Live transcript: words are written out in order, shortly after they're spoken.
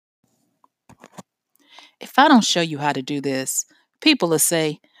If I don't show you how to do this, people will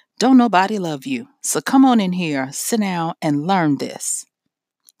say, don't nobody love you. So come on in here, sit down, and learn this.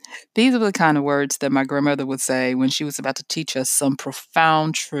 These are the kind of words that my grandmother would say when she was about to teach us some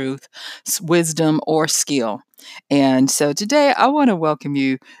profound truth, wisdom, or skill. And so today I want to welcome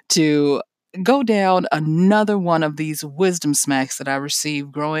you to go down another one of these wisdom smacks that I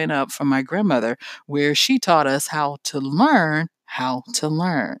received growing up from my grandmother, where she taught us how to learn how to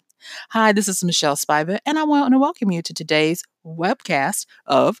learn. Hi, this is Michelle Spiva, and I want to welcome you to today's webcast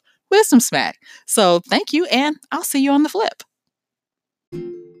of Wisdom Smack. So thank you, and I'll see you on the flip.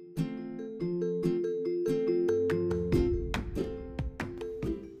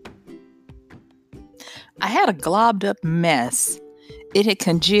 I had a globbed up mess. It had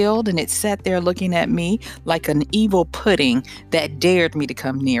congealed and it sat there looking at me like an evil pudding that dared me to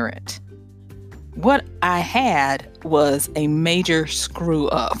come near it. What I had was a major screw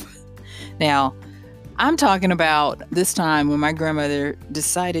up. Now, I'm talking about this time when my grandmother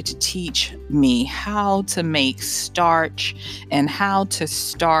decided to teach me how to make starch and how to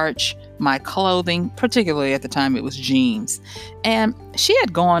starch my clothing, particularly at the time it was jeans. And she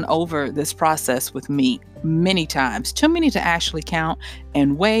had gone over this process with me many times, too many to actually count,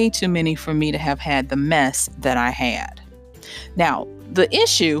 and way too many for me to have had the mess that I had. Now, the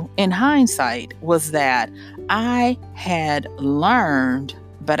issue in hindsight was that I had learned,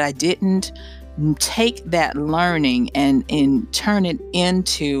 but I didn't take that learning and turn it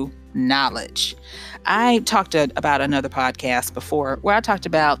into knowledge. I talked about another podcast before where I talked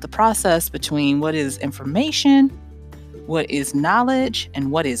about the process between what is information, what is knowledge,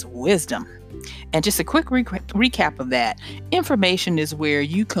 and what is wisdom. And just a quick recap of that. Information is where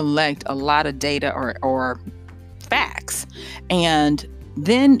you collect a lot of data or facts, and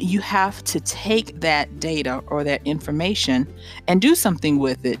then you have to take that data or that information and do something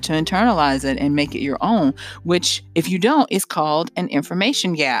with it to internalize it and make it your own, which if you don't, is called an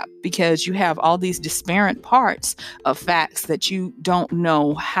information gap, because you have all these disparate parts of facts that you don't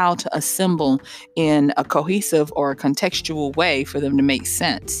know how to assemble in a cohesive or a contextual way for them to make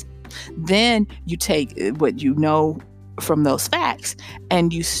sense. Then you take what you know from those facts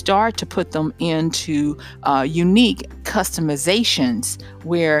and you start to put them into unique customizations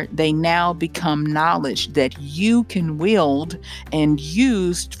where they now become knowledge that you can wield and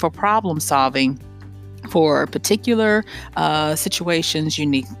use for problem solving for particular situations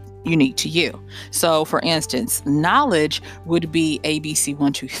unique to you. So for instance, knowledge would be ABC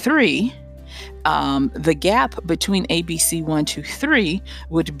 1, 2, 3. The gap between ABC 1, 2, 3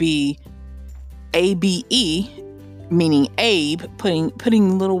 would be ABE, meaning Abe,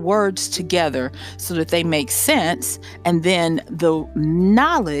 putting little words together so that they make sense. And then the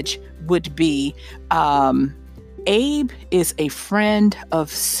knowledge would be Abe is a friend of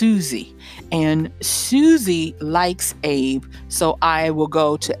Susie, and Susie likes Abe, so I will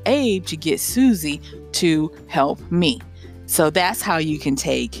go to Abe to get Susie to help me. So that's how you can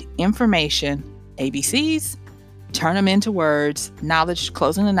take information, ABCs, turn them into words, knowledge,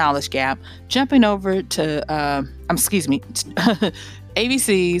 closing the knowledge gap, jumping over to,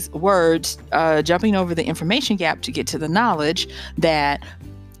 ABCs, words, jumping over the information gap to get to the knowledge that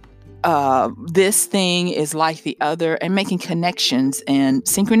this thing is like the other, and making connections and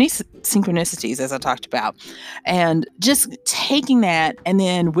synchronicities, as I talked about, and just taking that. And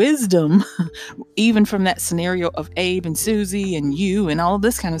then wisdom, even from that scenario of Abe and Susie and you and all of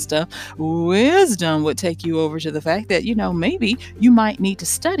this kind of stuff, wisdom would take you over to the fact that, maybe you might need to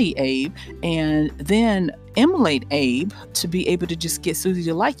study Abe and then emulate Abe to be able to just get Susie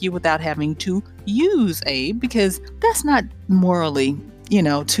to like you without having to use Abe, because that's not morally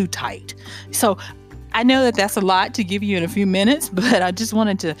too tight. So I know that that's a lot to give you in a few minutes, but I just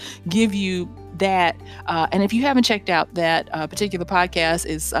wanted to give you that. And if you haven't checked out that particular podcast,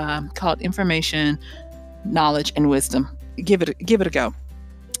 is called Information, Knowledge, and Wisdom. Give it a go.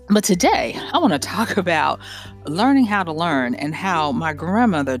 But today I want to talk about learning how to learn and how my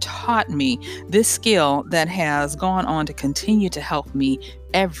grandmother taught me this skill that has gone on to continue to help me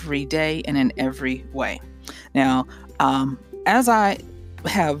every day and in every way. Now, as I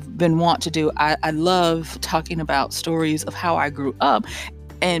have been wont to do, I love talking about stories of how I grew up.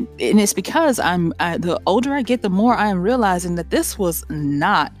 And it's because the older I get, the more I am realizing that this was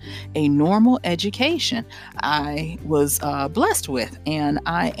not a normal education I was blessed with. And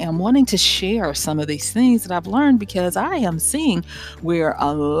I am wanting to share some of these things that I've learned, because I am seeing where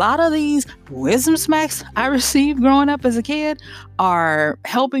a lot of these wisdom smacks I received growing up as a kid are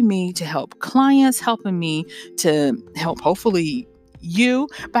helping me to help clients, helping me to help, hopefully, you,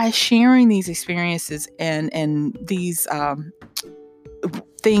 by sharing these experiences and these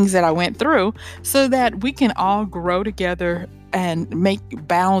things that I went through so that we can all grow together and make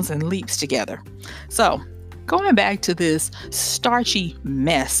bounds and leaps together. So, going back to this starchy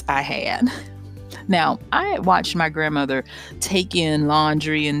mess I had. Now, I had watched my grandmother take in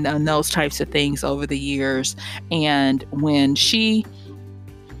laundry and those types of things over the years. And when she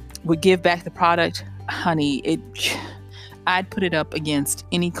would give back the product, honey, I'd put it up against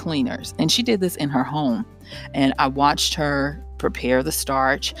any cleaners. And she did this in her home. And I watched her prepare the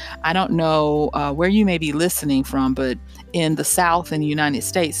starch. I don't know where you may be listening from, but in the South in the United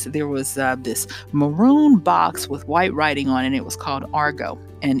States, there was this maroon box with white writing on it, and it was called Argo.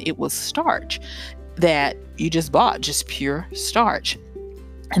 And it was starch that you just bought, just pure starch.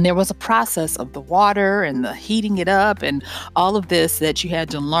 And there was a process of the water and the heating it up and all of this that you had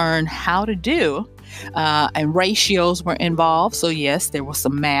to learn how to do. And ratios were involved. So yes, there was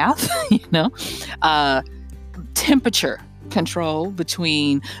some math, temperature control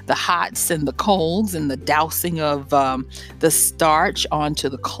between the hots and the colds and the dousing of the starch onto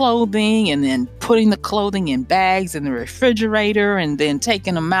the clothing and then putting the clothing in bags in the refrigerator and then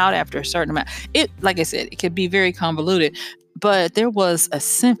taking them out after a certain amount. Like I said, it could be very convoluted, but there was a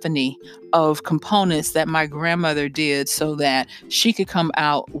symphony of components that my grandmother did so that she could come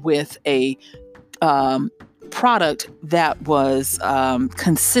out with a product that was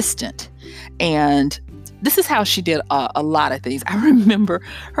consistent. And this is how she did a lot of things. I remember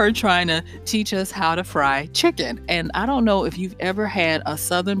her trying to teach us how to fry chicken. And I don't know if you've ever had a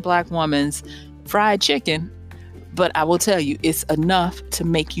Southern Black woman's fried chicken, but I will tell you, it's enough to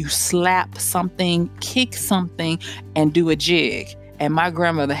make you slap something, kick something, and do a jig. And my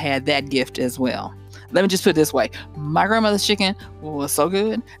grandmother had that gift as well. Let me just put it this way. My grandmother's chicken was so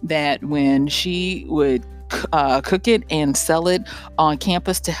good that when she would cook it and sell it on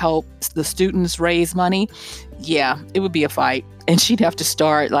campus to help the students raise money, yeah, it would be a fight. And she'd have to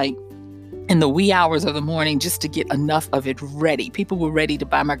start like in the wee hours of the morning just to get enough of it ready. People were ready to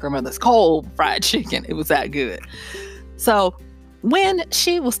buy my grandmother's cold fried chicken. It was that good. So when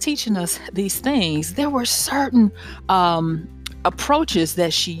she was teaching us these things, there were certain approaches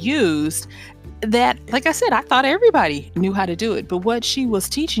that she used that, like I said, I thought everybody knew how to do it. But what she was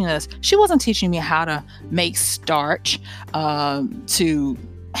teaching us, she wasn't teaching me how to make starch, to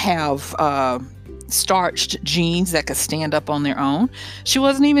have starched jeans that could stand up on their own. She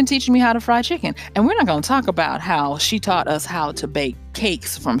wasn't even teaching me how to fry chicken. And we're not going to talk about how she taught us how to bake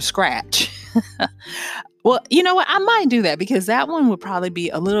cakes from scratch. Well, you know what? I might do that because that one would probably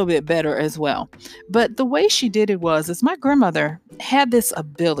be a little bit better as well. But the way she did it is my grandmother had this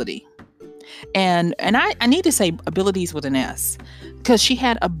ability. And I need to say abilities with an S, because she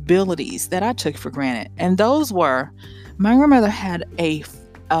had abilities that I took for granted. And those were, my grandmother had a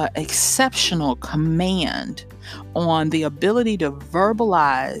exceptional command on the ability to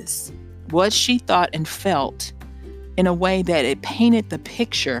verbalize what she thought and felt in a way that it painted the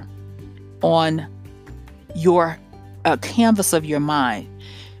picture on your canvas of your mind.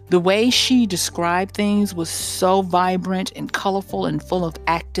 The way she described things was so vibrant and colorful and full of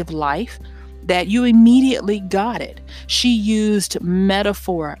active life that you immediately got it. She used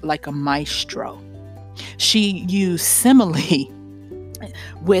metaphor like a maestro. She used simile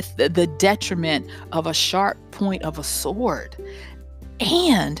with the detriment of a sharp point of a sword.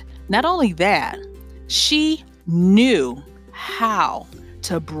 And not only that, she knew how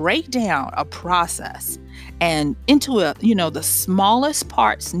to break down a process and into the smallest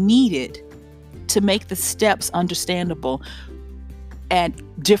parts needed to make the steps understandable at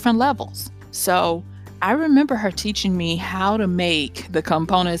different levels. So I remember her teaching me how to make the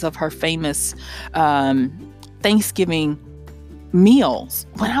components of her famous Thanksgiving meals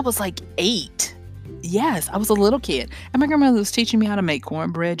when I was like 8. Yes, I was a little kid. And my grandmother was teaching me how to make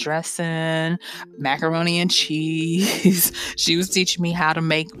cornbread dressing, macaroni and cheese. She was teaching me how to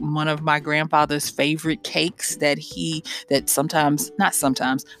make one of my grandfather's favorite cakes my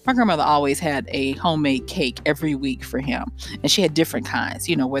grandmother always had a homemade cake every week for him. And she had different kinds,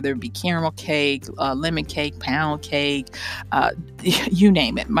 whether it be caramel cake, lemon cake, pound cake, you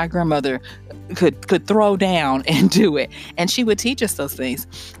name it. My grandmother could throw down and do it. And she would teach us those things.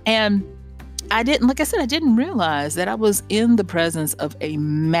 And I didn't realize that I was in the presence of a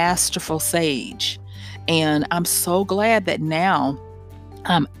masterful sage. And I'm so glad that now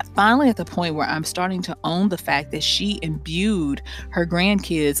I'm finally at the point where I'm starting to own the fact that she imbued her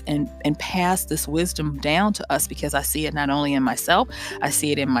grandkids and passed this wisdom down to us, because I see it not only in myself, I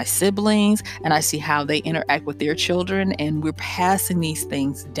see it in my siblings, and I see how they interact with their children, and we're passing these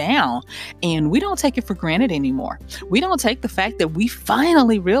things down, and we don't take it for granted anymore. We don't take the fact that we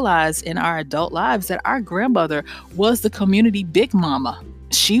finally realized in our adult lives that our grandmother was the community big mama.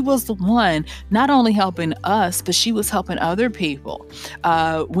 She was the one not only helping us, but she was helping other people.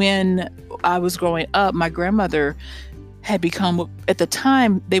 When I was growing up, my grandmother had become, at the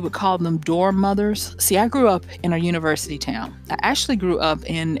time, they would call them dorm mothers. See, I grew up in a university town. I actually grew up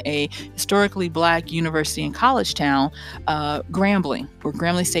in a historically Black university and college town, Grambling, where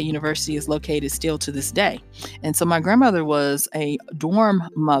Grambling State University is located still to this day. And so my grandmother was a dorm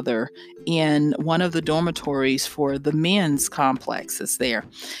mother in one of the dormitories for the men's complexes there.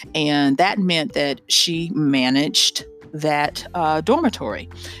 And that meant that she managed that dormitory.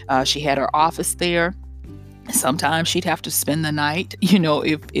 She had her office there. Sometimes she'd have to spend the night,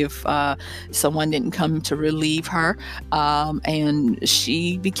 if someone didn't come to relieve her. And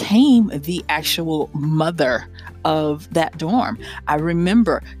she became the actual mother of that dorm. I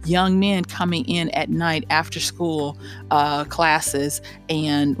remember young men coming in at night after school classes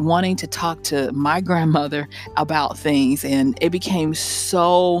and wanting to talk to my grandmother about things. And it became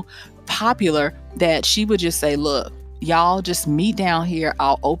so popular that she would just say, look, y'all just meet down here.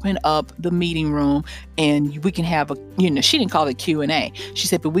 I'll open up the meeting room and we can have she didn't call it Q&A. She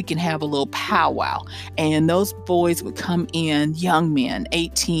said, but we can have a little powwow. And those boys would come in, young men,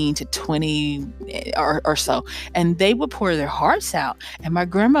 18 to 20 or so, and they would pour their hearts out. And my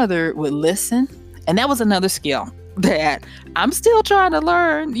grandmother would listen. And that was another skill that I'm still trying to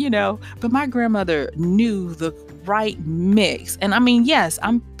learn, but my grandmother knew the right mix. And I mean, yes,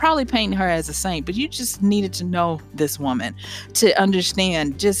 I'm probably painting her as a saint, but you just needed to know this woman to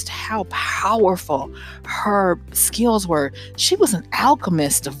understand just how powerful her skills were. She was an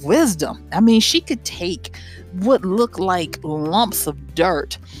alchemist of wisdom. I mean, she could take what looked like lumps of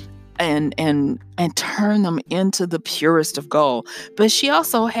dirt and turn them into the purest of gold. But she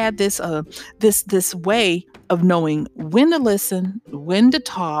also had this way of knowing when to listen, when to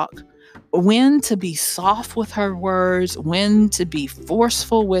talk, when to be soft with her words, when to be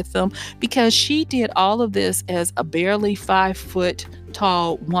forceful with them, because she did all of this as a barely 5 foot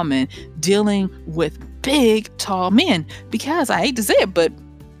tall woman dealing with big, tall men. Because I hate to say it, but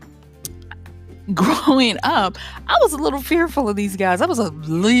growing up, I was a little fearful of these guys. I was a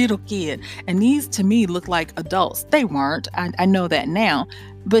little kid, and these to me looked like adults. They weren't. I know that now.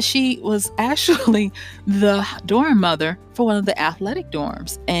 But she was actually the dorm mother for one of the athletic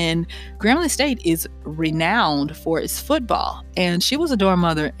dorms. And Grambling State is renowned for its football. And she was a dorm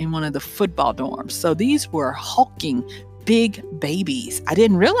mother in one of the football dorms. So these were hulking big babies. I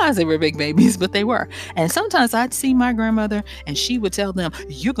didn't realize they were big babies, but they were. And sometimes I'd see my grandmother and she would tell them,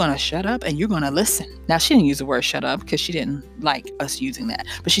 you're going to shut up and you're going to listen. Now, she didn't use the word shut up because she didn't like us using that.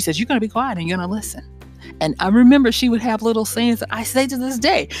 But she says, you're going to be quiet and you're going to listen. And I remember she would have little sayings that I say to this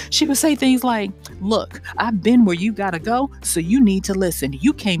day. She would say things like, look, I've been where you got to go, so you need to listen.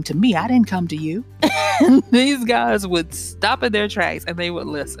 You came to me. I didn't come to you. And these guys would stop in their tracks and they would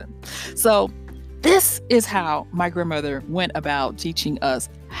listen. So this is how my grandmother went about teaching us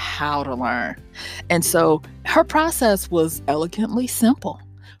how to learn. And so her process was elegantly simple.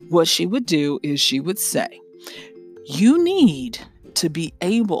 What she would do is she would say, you need to be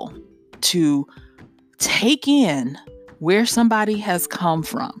able to take in where somebody has come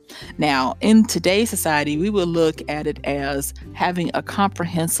from. Now, in today's society, we would look at it as having a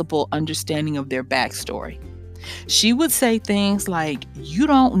comprehensible understanding of their backstory. She would say things like, you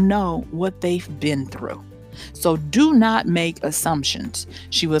don't know what they've been through, so do not make assumptions.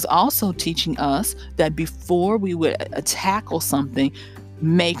 She was also teaching us that before we would tackle something,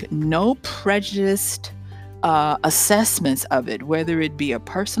 make no prejudiced assessments of it, whether it be a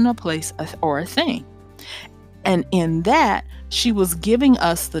person, a place, or a thing. And in that, she was giving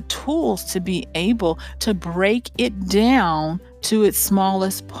us the tools to be able to break it down to its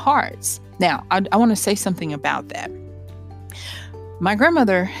smallest parts. Now, I want to say something about that. My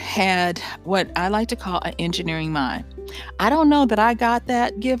grandmother had what I like to call an engineering mind. I don't know that I got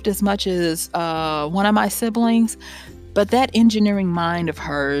that gift as much as one of my siblings, but that engineering mind of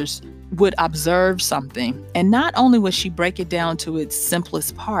hers would observe something. And not only would she break it down to its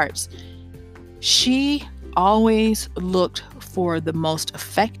simplest parts, she always looked for the most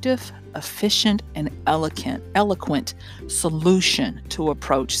effective, efficient, and eloquent solution to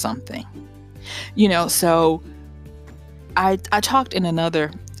approach something. So I talked in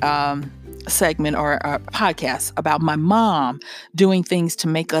another segment or a podcast about my mom doing things to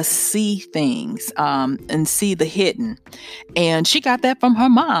make us see things and see the hidden. And she got that from her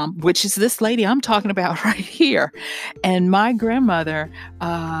mom, which is this lady I'm talking about right here. And my grandmother,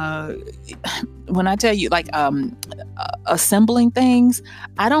 when I tell you, like, assembling things,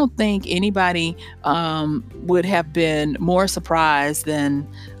 I don't think anybody would have been more surprised than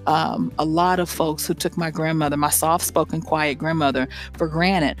a lot of folks who took my grandmother, my soft-spoken, quiet grandmother, for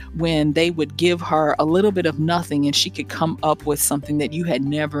granted when they would give her a little bit of nothing and she could come up with something that you had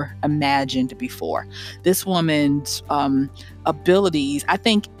never imagined before. This woman's abilities, I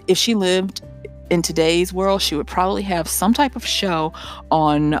think if she lived in today's world, she would probably have some type of show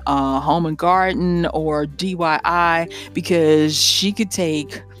on Home and Garden or DIY, because she could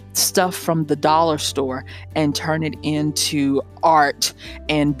take stuff from the dollar store and turn it into art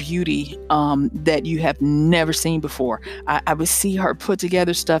and beauty that you have never seen before. I would see her put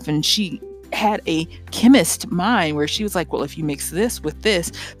together stuff, and she had a chemist mind where she was like, well, if you mix this with this,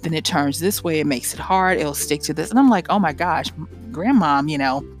 then it turns this way, it makes it hard, it'll stick to this. And I'm like, oh my gosh,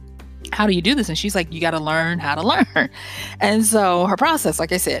 grandmom, how do you do this? And she's like, you got to learn how to learn. And so her process,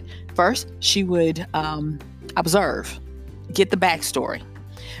 like I said, first she would observe, get the backstory.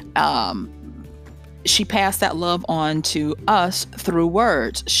 She passed that love on to us through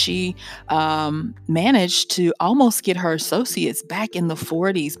words. She managed to almost get her associates back in the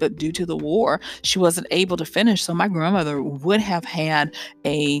 40s, but due to the war, she wasn't able to finish. So my grandmother would have had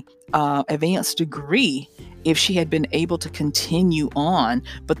a advanced degree if she had been able to continue on,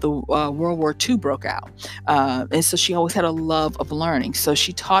 but the World War II broke out. And so she always had a love of learning. So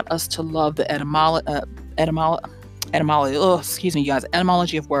she taught us to love the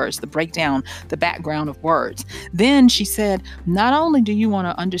etymology of words, the breakdown, the background of words. Then she said, not only do you want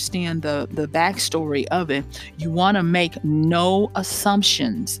to understand the backstory of it, you want to make no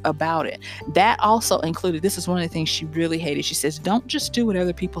assumptions about it. That also included, this is one of the things she really hated. She says, don't just do what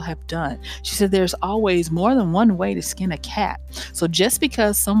other people have done. She said, there's always more than one way to skin a cat. So just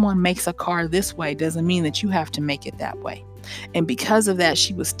because someone makes a car this way doesn't mean that you have to make it that way. And because of that,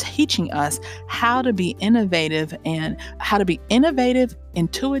 she was teaching us how to be innovative, intuitive,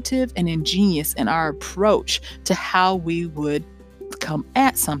 and ingenious in our approach to how we would come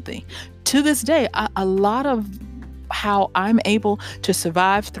at something. To this day, a lot of how I'm able to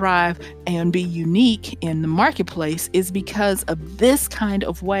survive, thrive, and be unique in the marketplace is because of this kind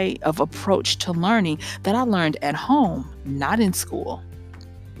of way of approach to learning that I learned at home, not in school.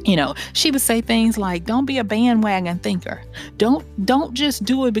 She would say things like, don't be a bandwagon thinker. Don't just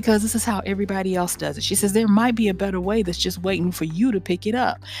do it because this is how everybody else does it. She says, there might be a better way that's just waiting for you to pick it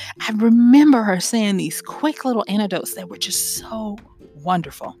up. I remember her saying these quick little anecdotes that were just so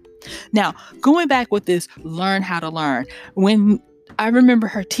wonderful. Now, going back with this, learn how to learn. When I remember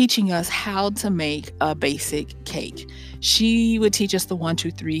her teaching us how to make a basic cake, she would teach us the 1,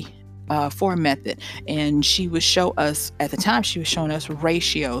 2, 3, 4 method. And she would show us, at the time, she was showing us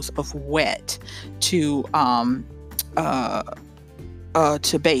ratios of wet to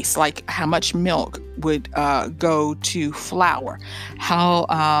base, like how much milk would go to flour, how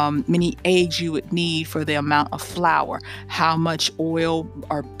many eggs you would need for the amount of flour, how much oil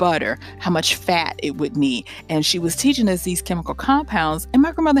or butter, how much fat it would need. And she was teaching us these chemical compounds. And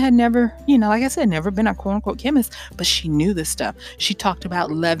my grandmother had never, like I said, never been a quote unquote chemist, but she knew this stuff. She talked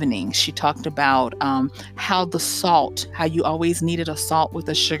about leavening. She talked about how you always needed a salt with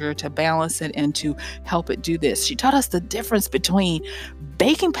a sugar to balance it and to help it do this. She taught us the difference between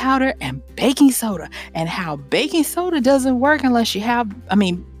baking powder and baking soda, and how baking soda doesn't work unless you have,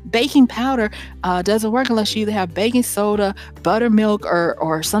 baking powder doesn't work unless you either have baking soda, buttermilk,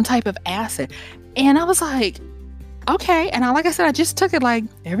 or some type of acid. And I was like, okay. And like I said, I just took it like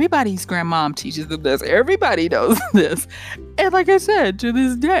everybody's grandmom teaches them this. Everybody knows this. And like I said, to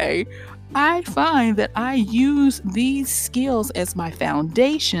this day, I find that I use these skills as my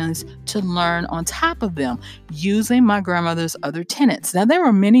foundations to learn on top of them, using my grandmother's other tenets. Now, there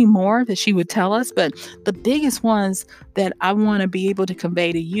were many more that she would tell us, but the biggest ones that I want to be able to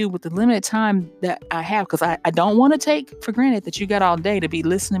convey to you with the limited time that I have, because I don't want to take for granted that you got all day to be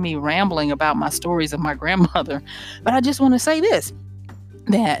listening to me rambling about my stories of my grandmother. But I just want to say this,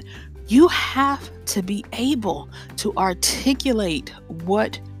 that you have to be able to articulate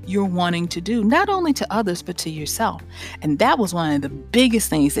what you're wanting to do, not only to others, but to yourself. And that was one of the biggest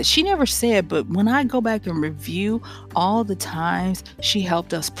things that she never said, but when I go back and review all the times she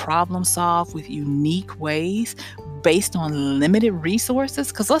helped us problem solve with unique ways, based on limited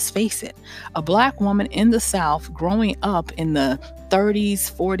resources. Because let's face it, a Black woman in the South growing up in the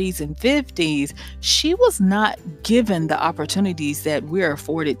 30s, 40s, and 50s, she was not given the opportunities that we're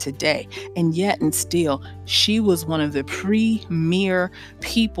afforded today. And yet and still, she was one of the premier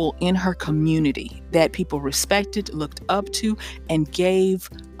people in her community that people respected, looked up to, and gave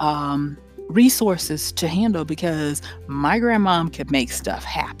resources to handle, because my grandmom could make stuff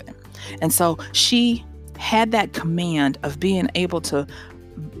happen. And so she had that command of being able to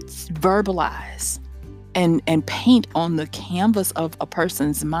verbalize and paint on the canvas of a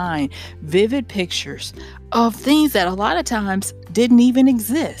person's mind vivid pictures of things that a lot of times didn't even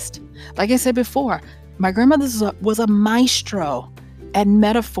exist. Like I said before, my grandmother was a maestro at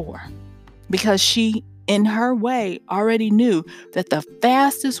metaphor, because she, in her way, already knew that the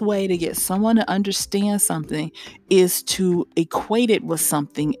fastest way to get someone to understand something is to equate it with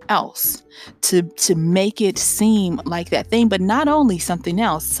something else, to make it seem like that thing, but not only something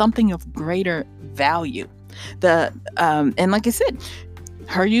else, something of greater value. And like I said,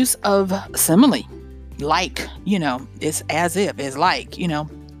 her use of simile, like, it's as if, it's like,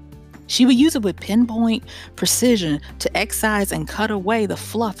 she would use it with pinpoint precision to excise and cut away the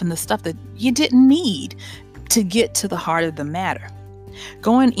fluff and the stuff that you didn't need to get to the heart of the matter.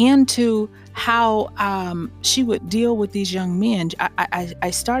 Going into how she would deal with these young men,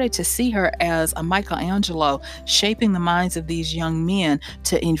 I started to see her as a Michelangelo, shaping the minds of these young men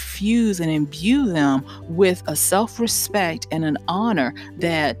to infuse and imbue them with a self-respect and an honor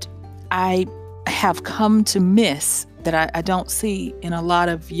that I have come to miss, that I don't see in a lot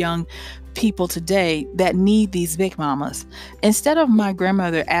of young people today that need these big mamas. Instead of my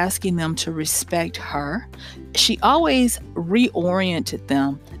grandmother asking them to respect her, she always reoriented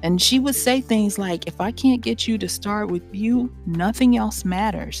them. And she would say things like, if I can't get you to start with you, nothing else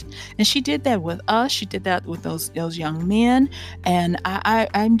matters. And she did that with us. She did that with those young men. And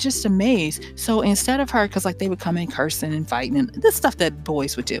I'm just amazed. So instead of her, because like they would come in cursing and fighting and the stuff that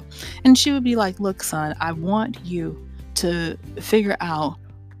boys would do. And she would be like, look, son, I want you to figure out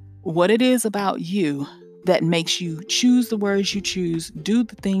what it is about you that makes you choose the words you choose, do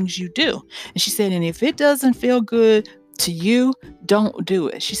the things you do. And she said, and if it doesn't feel good to you, don't do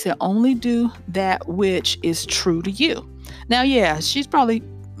it. She said, only do that which is true to you. Now, yeah, she's probably,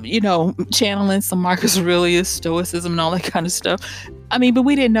 channeling some Marcus Aurelius, Stoicism, and all that kind of stuff. I mean, but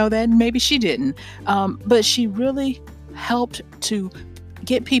we didn't know that, and maybe she didn't. But she really helped to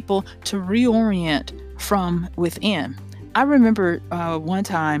get people to reorient from within. I remember one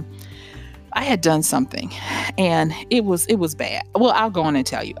time I had done something and it was bad. Well, I'll go on and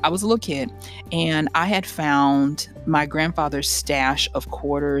tell you. I was a little kid and I had found my grandfather's stash of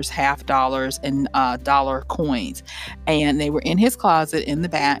quarters, $50 and dollar coins. And they were in his closet in the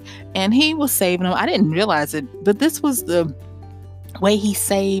back and he was saving them. I didn't realize it, but this was the way he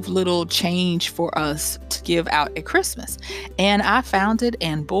saved little change for us to give out at Christmas. And I found it,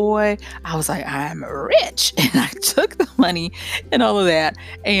 and boy, I was like, I'm rich. And I took the money and all of that.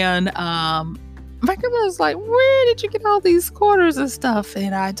 And my grandma was like, where did you get all these quarters and stuff?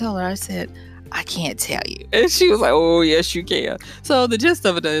 And I told her, I said, I can't tell you. And she was like, oh, yes, you can. So the gist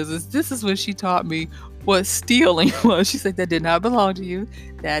of it is this is when she taught me what stealing was. She said, that did not belong to you.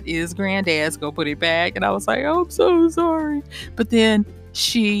 That is granddad's. Go put it back. And I was like, oh, I'm so sorry. But then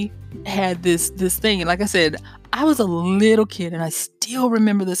she had this thing. And like I said, I was a little kid and I still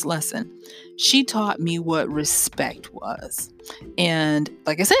remember this lesson. She taught me what respect was. And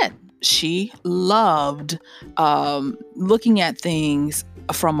like I said, she loved looking at things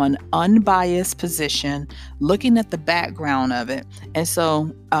from an unbiased position, looking at the background of it. And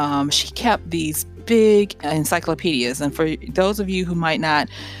so she kept these big encyclopedias. And for those of you who might not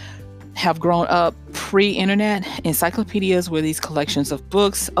have grown up pre-internet, encyclopedias were these collections of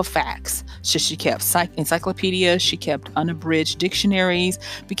books of facts. So she kept encyclopedias, she kept unabridged dictionaries,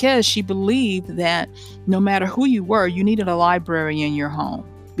 because she believed that no matter who you were, you needed a library in your home,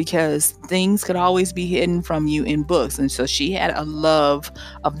 because things could always be hidden from you in books. And so she had a love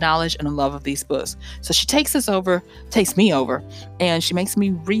of knowledge and a love of these books. So she takes me over, and she makes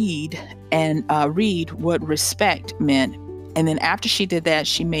me read what respect meant. And then after she did that,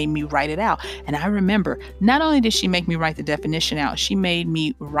 she made me write it out. And I remember, not only did she make me write the definition out, she made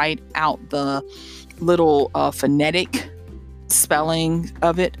me write out the little phonetic spelling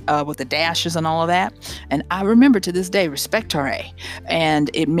of it with the dashes and all of that. And I remember to this day, respectare, and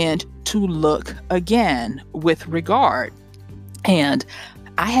it meant to look again with regard. And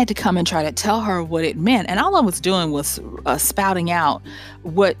I had to come and try to tell her what it meant. And all I was doing was spouting out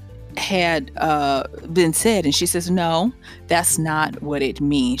what had been said, and she says, no, that's not what it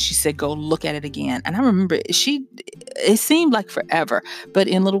means. She said, go look at it again. And I remember it seemed like forever, but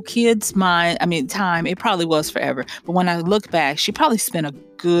in little kids' mind, time, it probably was forever. But when I look back, she probably spent a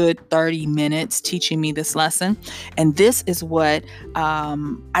good 30 minutes teaching me this lesson. And this is what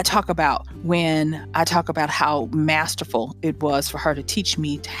I talk about when I talk about how masterful it was for her to teach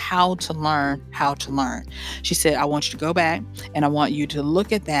me how to learn how to learn. She said, I want you to go back and I want you to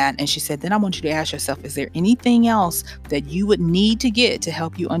look at that. And she said, then I want you to ask yourself, is there anything else that you would need to get to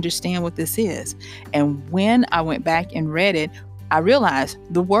help you understand what this is? And when I went back and read it, I realized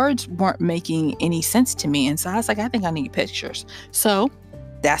the words weren't making any sense to me. And so I was like, I think I need pictures. So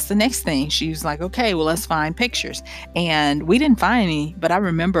that's the next thing. She was like, okay, well, let's find pictures. And we didn't find any, but I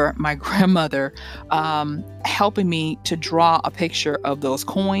remember my grandmother helping me to draw a picture of those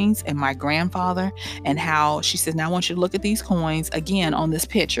coins and my grandfather, and how she said, now I want you to look at these coins again on this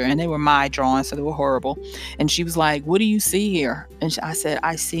picture. And they were my drawings, so they were horrible. And she was like, what do you see here? And I said,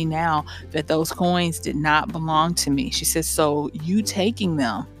 I see now that those coins did not belong to me. She said, so you taking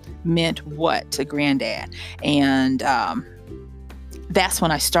them meant what to Granddad? And that's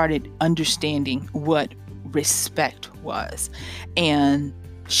when I started understanding what respect was. And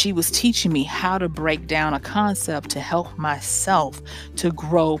she was teaching me how to break down a concept to help myself to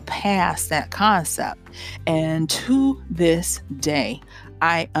grow past that concept. And to this day,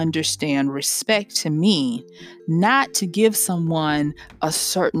 I understand respect to mean not to give someone a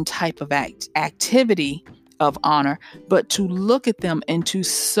certain type of activity of honor, but to look at them and to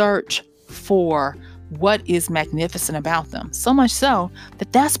search for what is magnificent about them. So much so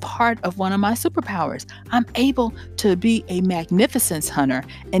that that's part of one of my superpowers. I'm able to be a magnificence hunter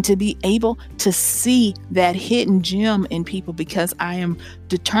and to be able to see that hidden gem in people, because I am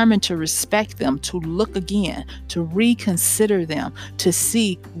determined to respect them, to look again, to reconsider them, to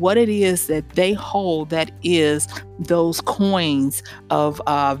see what it is that they hold that is those coins of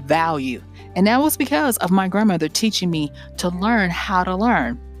value. And that was because of my grandmother teaching me to learn how to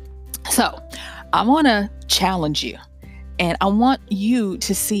learn. So I want to challenge you, and I want you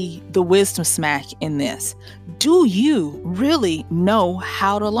to see the wisdom smack in this. Do you really know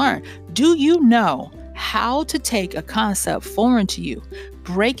how to learn? Do you know how to take a concept foreign to you,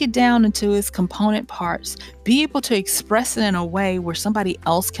 break it down into its component parts, be able to express it in a way where somebody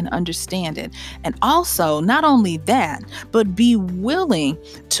else can understand it? And also, not only that, but be willing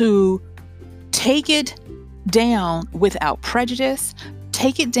to take it down without prejudice.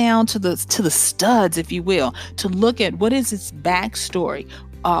 Take it down to the studs, if you will, to look at what is its backstory.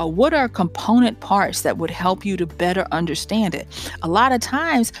 What are component parts that would help you to better understand it? A lot of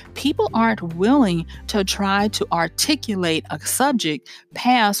times, people aren't willing to try to articulate a subject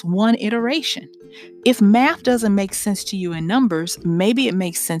past one iteration. If math doesn't make sense to you in numbers, maybe it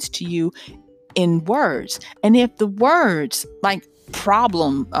makes sense to you in words. And if the words, like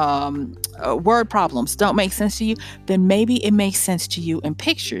word problems, don't make sense to you, then maybe it makes sense to you in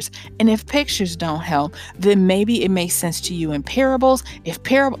pictures. And if pictures don't help, then maybe it makes sense to you in parables.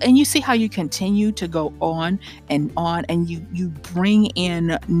 And you see how you continue to go on, and you bring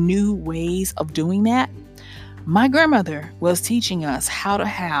in new ways of doing that. My grandmother was teaching us how to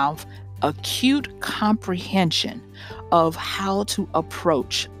have acute comprehension of how to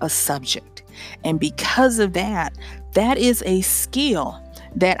approach a subject. And because of that, that is a skill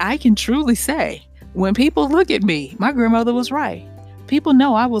that I can truly say, when people look at me, my grandmother was right. People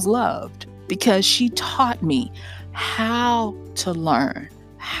know I was loved because she taught me how to learn,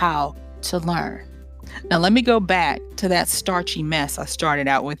 how to learn. Now, let me go back to that starchy mess I started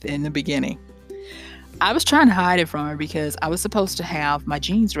out with in the beginning. I was trying to hide it from her because I was supposed to have my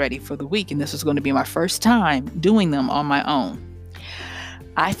jeans ready for the week, and this was going to be my first time doing them on my own.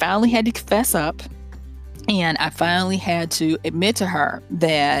 I finally had to fess up, and I finally had to admit to her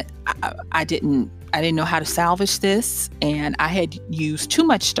that I didn't know how to salvage this, and I had used too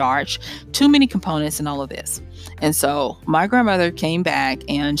much starch, too many components, and all of this. And so my grandmother came back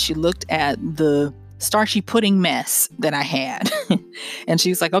and she looked at the starchy pudding mess that I had. And she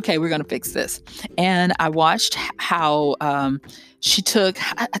was like, okay, we're going to fix this. And I watched how she took,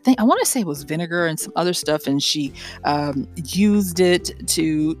 I want to say it was vinegar and some other stuff, and she used it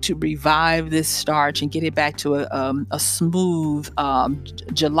to revive this starch and get it back to a smooth,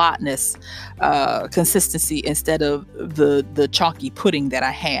 gelatinous consistency instead of the chalky pudding that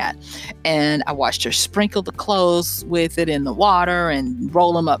I had. And I watched her sprinkle the clothes with it in the water and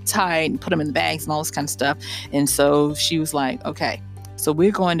roll them up tight and put them in the bags and all this kind of stuff. And so she was like, okay, so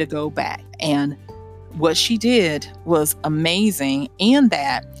we're going to go back. And what she did was amazing in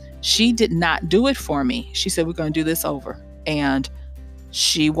that she did not do it for me. She said, we're going to do this over. And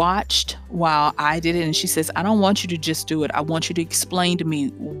She watched while I did it, and she says, I don't want you to just do it. I want you to explain to me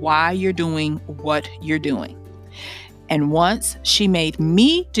why you're doing what you're doing. And once she made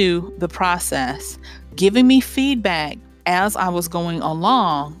me do the process, giving me feedback as I was going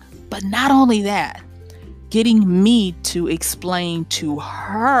along, but not only that, getting me to explain to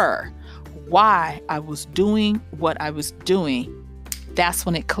her why I was doing what I was doing, that's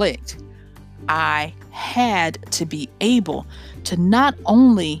when it clicked. I had to be able to not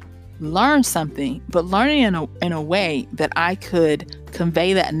only learn something, but learn it in a way that I could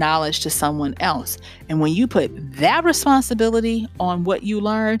convey that knowledge to someone else. And when you put that responsibility on what you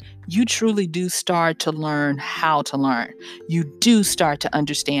learn, you truly do start to learn how to learn. You do start to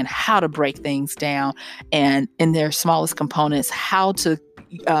understand how to break things down and in their smallest components, how to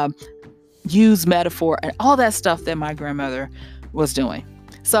use metaphor and all that stuff that my grandmother was doing.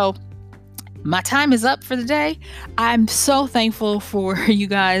 So my time is up for the day. I'm so thankful for you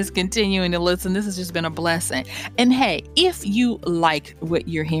guys continuing to listen. This has just been a blessing. And hey, if you like what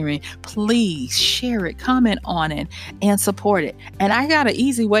you're hearing, please share it, comment on it, and support it. And I got an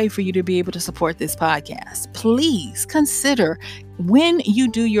easy way for you to be able to support this podcast. Please consider, when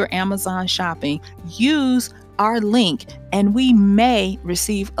you do your Amazon shopping, use our link, and we may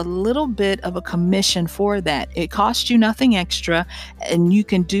receive a little bit of a commission for that. It costs you nothing extra, and you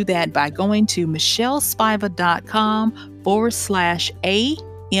can do that by going to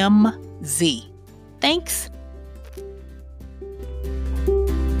michellespiva.com/AMZ. Thanks.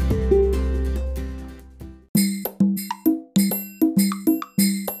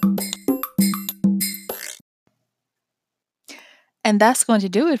 And that's going to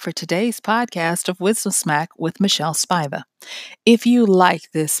do it for today's podcast of Wisdom Smack with Michelle Spiva. If you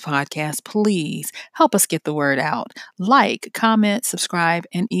like this podcast, please help us get the word out. Like, comment, subscribe,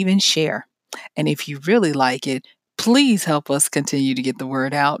 and even share. And if you really like it, please help us continue to get the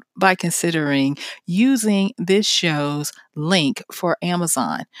word out by considering using this show's link for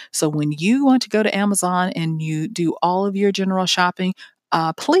Amazon. So when you want to go to Amazon and you do all of your general shopping,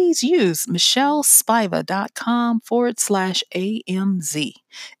 please use michellespiva.com/AMZ.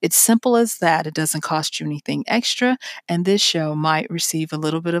 It's simple as that. It doesn't cost you anything extra, and this show might receive a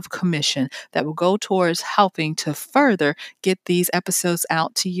little bit of commission that will go towards helping to further get these episodes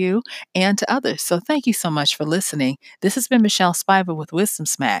out to you and to others. So thank you so much for listening. This has been Michelle Spiva with Wisdom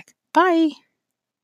Smack. Bye.